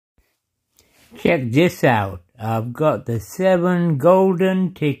Check this out. I've got the 7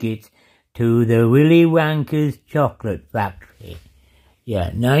 golden tickets to the Willy Wonka's chocolate factory. Yeah,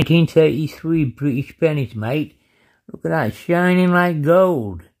 1933 British pennies, mate. Look at that, shining like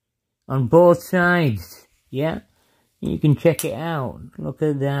gold on both sides. Yeah, you can check it out. Look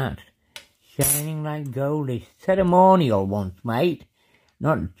at that, shining like gold. It's ceremonial ones, mate.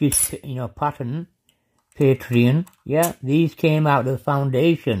 Not just, pattern, Patreon. Yeah, these came out of the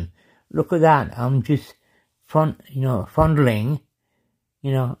foundation. Look at that. I'm just fondling.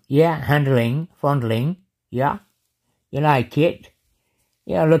 Handling, fondling. Yeah, you like it?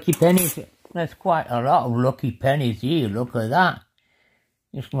 Yeah, lucky pennies. There's quite a lot of lucky pennies here. Look at that.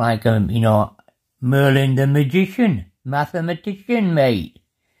 It's like Merlin the magician, mathematician, mate.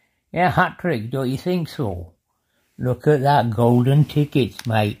 Yeah, hat trick. Don't you think so? Look at that, golden tickets,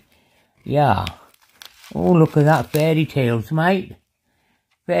 mate. Yeah. Oh, look at that, fairy tales, mate.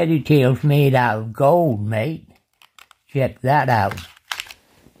 Fairy tales made out of gold, mate. Check that out.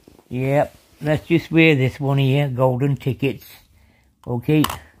 Yep, let's just wear this one here, golden tickets. Okay,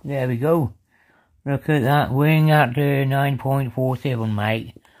 there we go. Look at that, weighing at 9.47,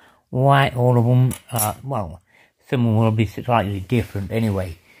 mate. White, all of them, well, some of them will be slightly different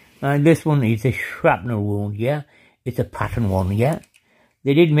anyway. This one is a shrapnel wound, yeah? It's a pattern one, yeah?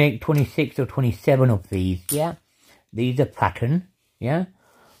 They did make 26 or 27 of these, yeah? These are pattern, yeah?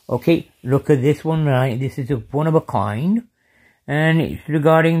 Okay, look at this one, right? This is one of a kind. And it's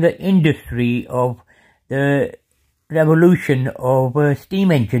regarding the industry of the revolution of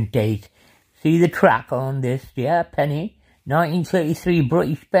steam engine days. See the track on this, yeah? Penny. 1933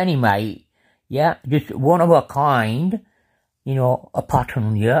 British penny, mate. Yeah, just one of a kind. A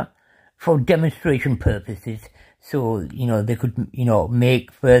pattern, yeah? For demonstration purposes. So, they could,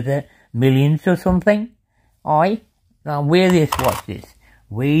 make further millions or something. Aye. Now, wear this, what's this?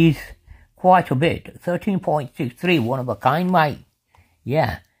 Weighs quite a bit. 13.63, one of a kind, mate.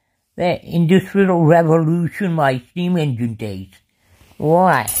 Yeah. The Industrial Revolution, my steam engine days.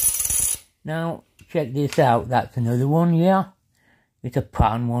 Why? Now, check this out. That's another one, yeah? It's a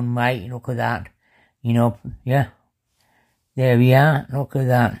pattern one, mate. Look at that. Yeah. There we are. Look at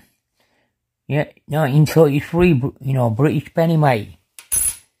that. Yeah, 1933, British penny, mate.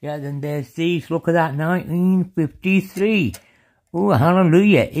 Yeah, then there's these. Look at that, 1953. Oh,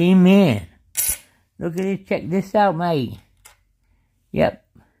 hallelujah. Amen. Look at this. Check this out, mate. Yep.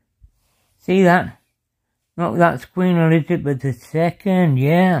 See that? Look, that's Queen Elizabeth II,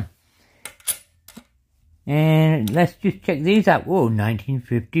 yeah. And let's just check these out. Oh,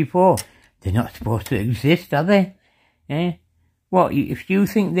 1954. They're not supposed to exist, are they? Eh? What, if you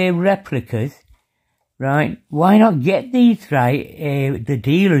think they're replicas, right, why not get these, right? The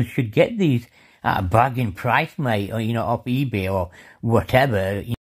dealers should get these at a bargain price, mate, or, off eBay or whatever.